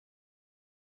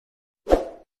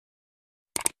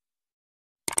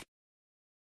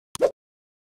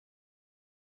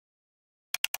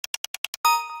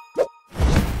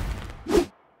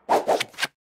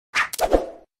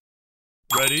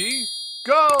Ready,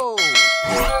 go!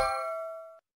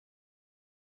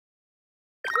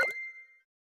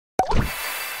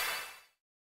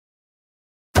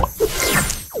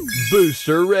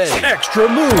 Booster ready. Extra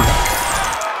move.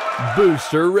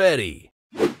 Booster ready.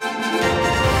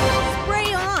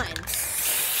 Spray on.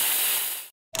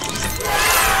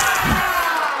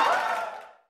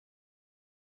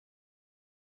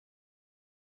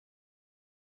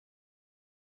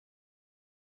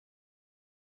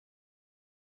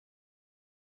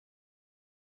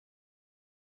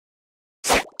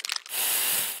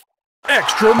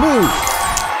 Extra move.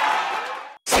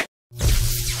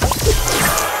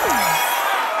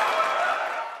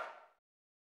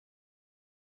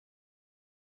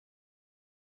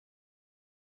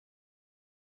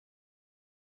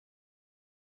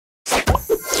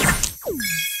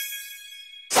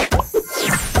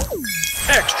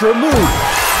 Extra move.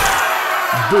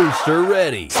 Booster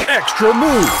ready. Extra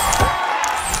move.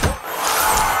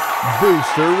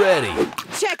 Booster ready.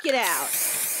 Check it out.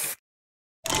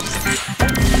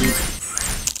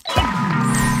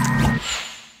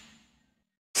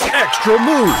 Extra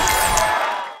move.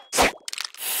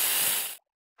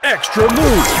 Extra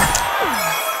move.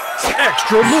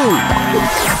 Extra move.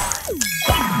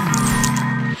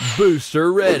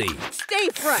 Booster ready. Stay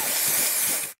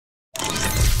fresh.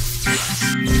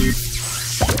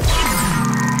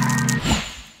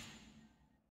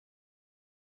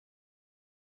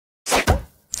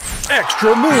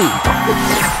 Extra move.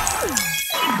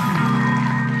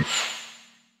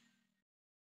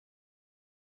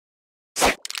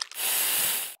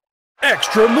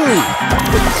 Extra move.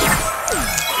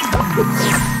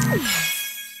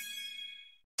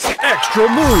 Extra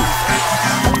move.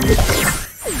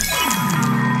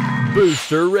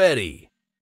 Booster ready.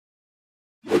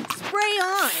 Spray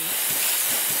on.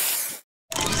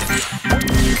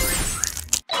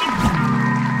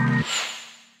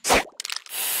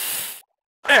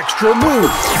 Extra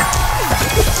move.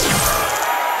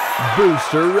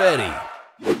 Booster ready.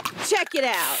 Check it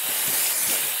out.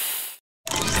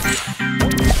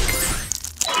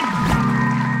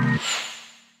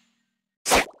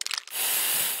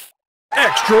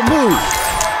 Extra move.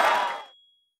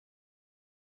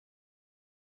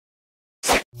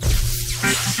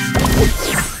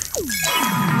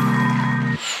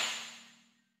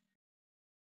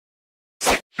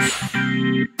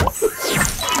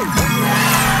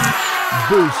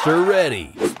 Booster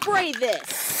ready. Spray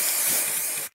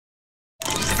this.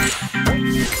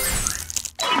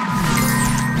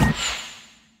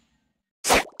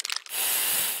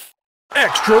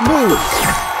 Extra move.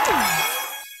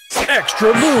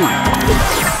 Extra move.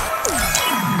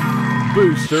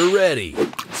 Booster ready.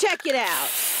 Check it out.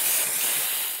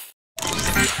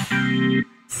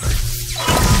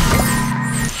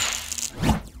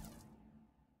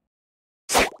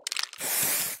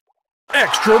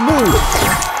 Extra move.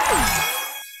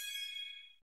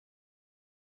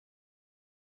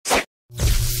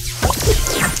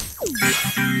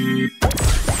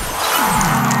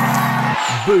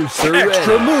 Booster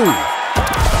extra ready. Move.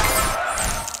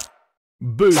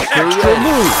 Booster extra ready.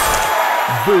 Move.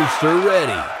 Booster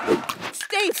ready.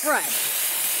 Stay fresh.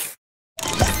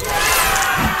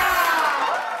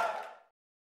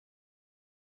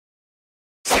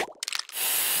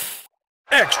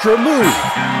 Extra move.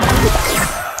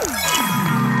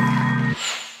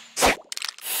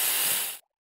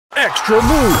 Extra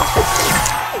move.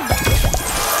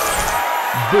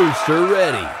 Booster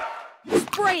ready.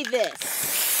 Spray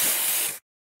this.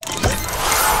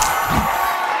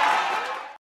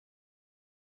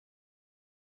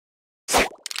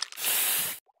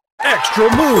 Extra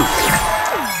move.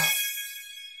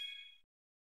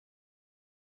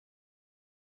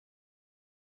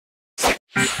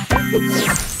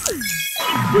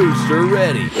 Booster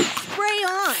ready. Spray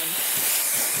on.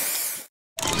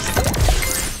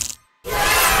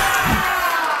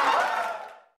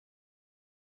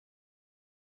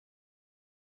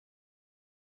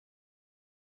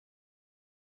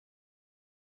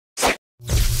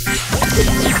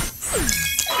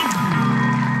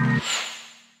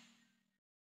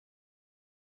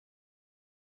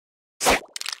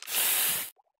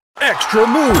 Extra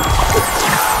move.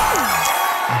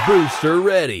 Booster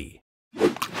ready.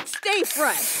 Stay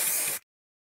fresh.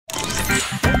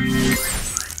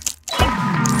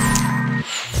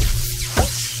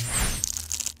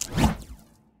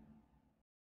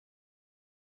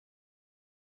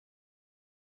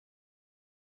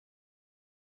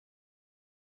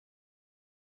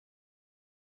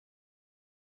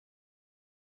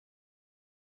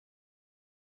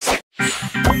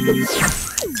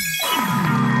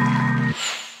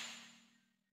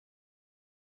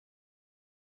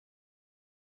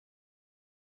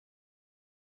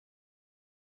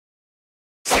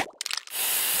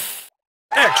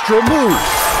 Extra move.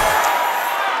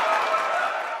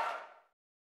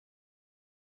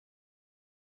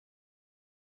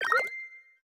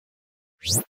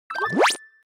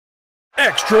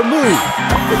 Extra move.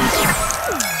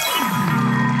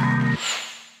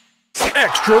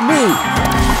 Extra move.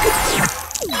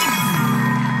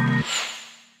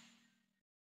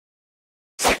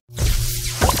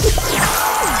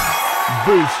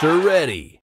 Booster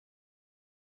ready.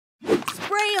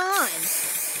 Spray on.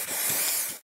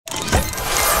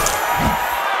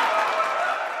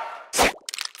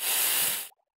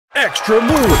 Extra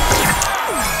move.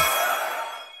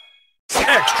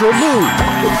 Extra move.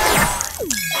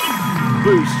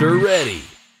 Booster ready.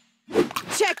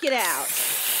 Check it out.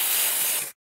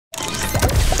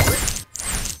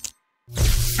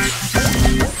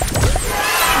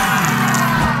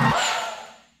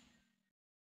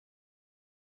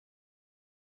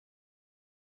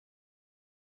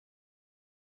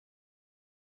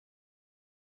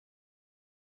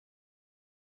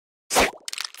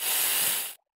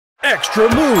 Extra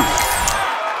move.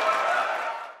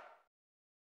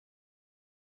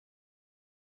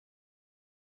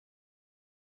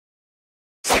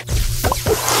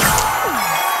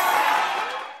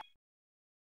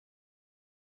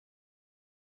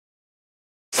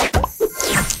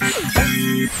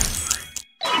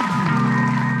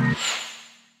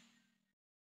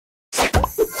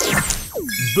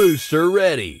 Booster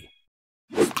ready.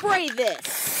 Spray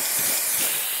this.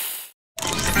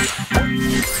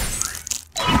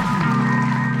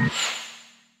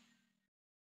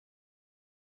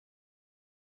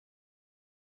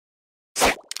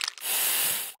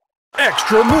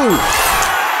 Extra move.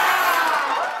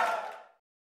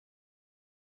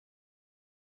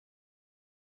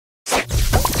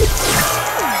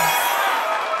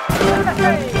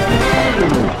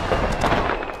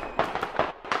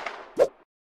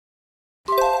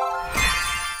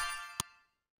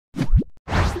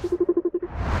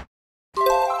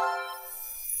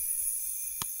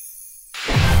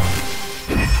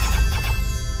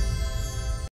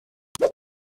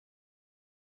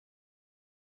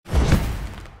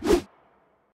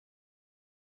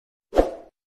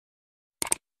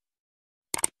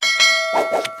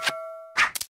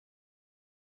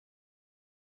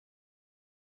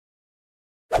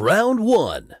 Round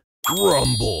 1.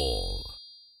 Rumble.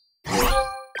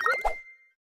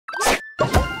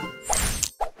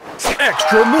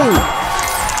 Extra move.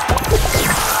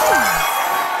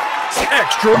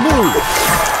 Extra move.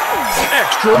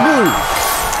 Extra move.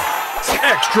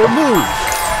 Extra move.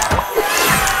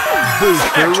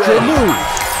 Booster extra ready. Move.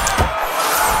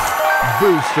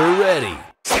 Booster ready.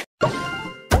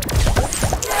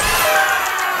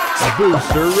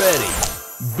 Booster ready.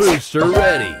 Booster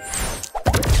ready.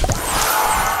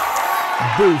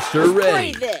 Booster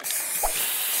ready. Spray this.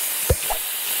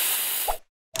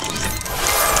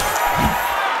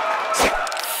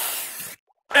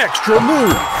 Extra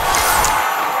move.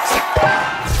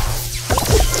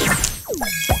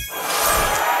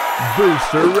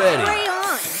 Booster ready. Spray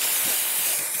on.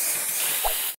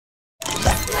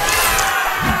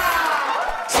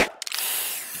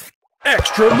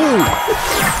 Extra move.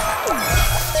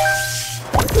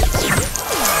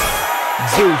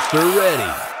 Booster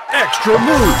ready. Extra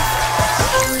move.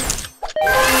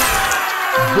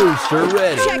 Booster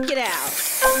ready. Check it out.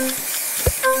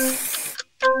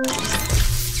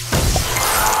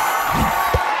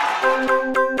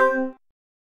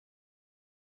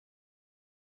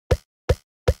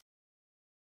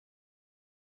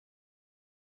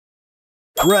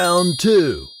 Round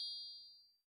 2.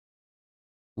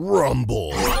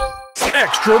 Rumble.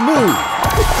 Extra move.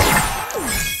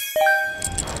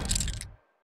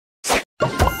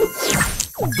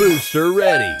 Booster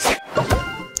ready.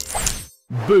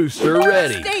 Booster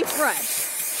ready. Stay fresh.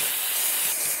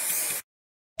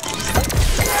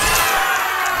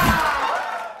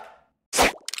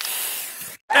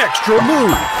 Extra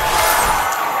move.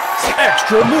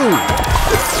 Extra move.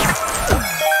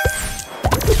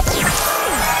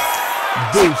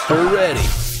 Booster ready.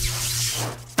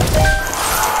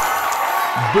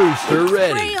 Booster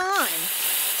ready. Spray on.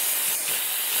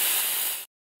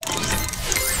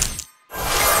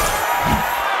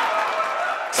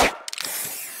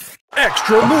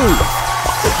 Extra move.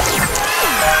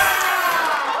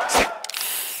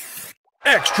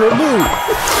 Extra move.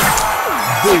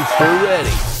 Booster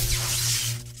ready.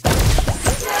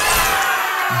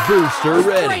 Booster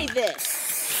ready. Spray this.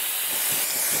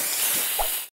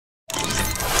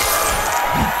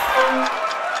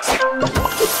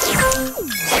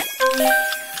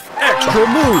 Extra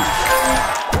move.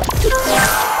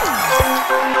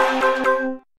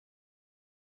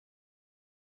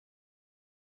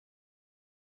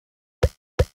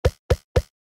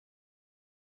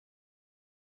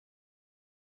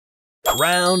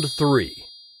 Round 3.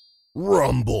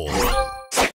 Rumble.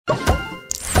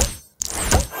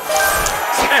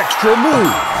 Extra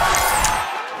move.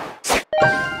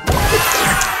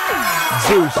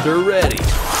 Booster ready.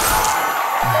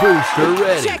 Booster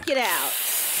ready. Check it out.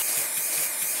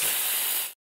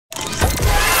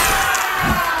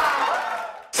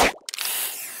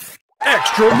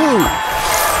 Extra move.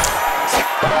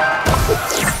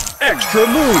 Extra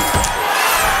move.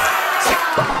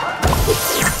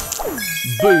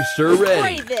 Booster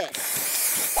ready. Spray this.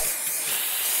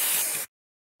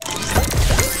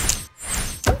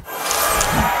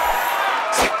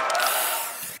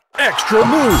 Extra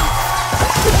move.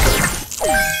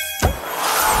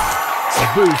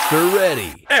 Booster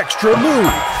ready. Extra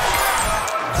move.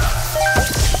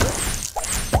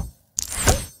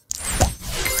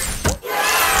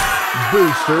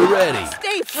 Booster ready.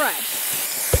 Stay fresh.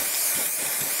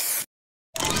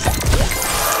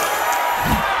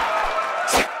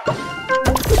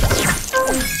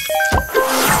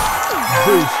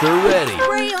 Booster ready.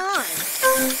 Spray on.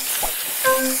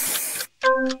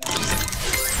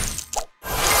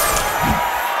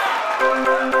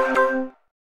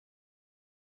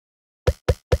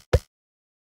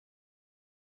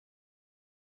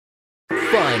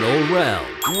 Final round.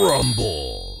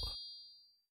 Rumble.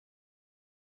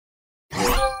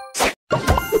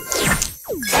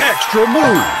 Extra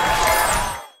move.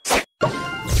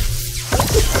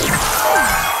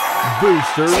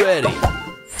 Booster ready.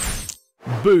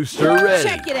 Booster ready.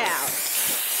 Check it out.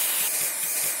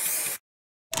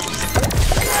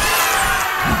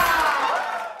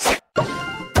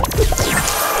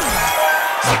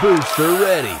 Booster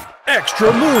ready.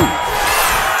 Extra move.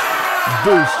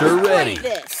 Booster ready. Spray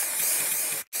this.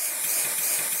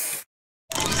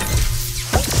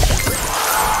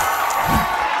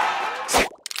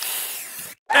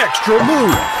 Extra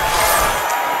move.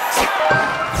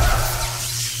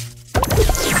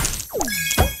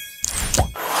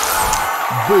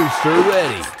 Booster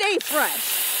ready. Stay fresh.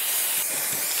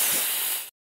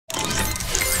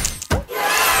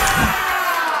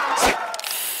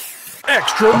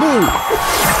 Extra move.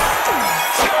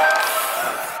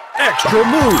 Extra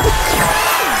move.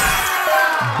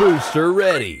 Booster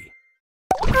ready.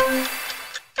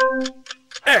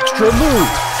 Extra move.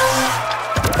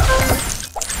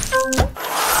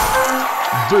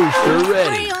 Booster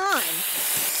ready. Spray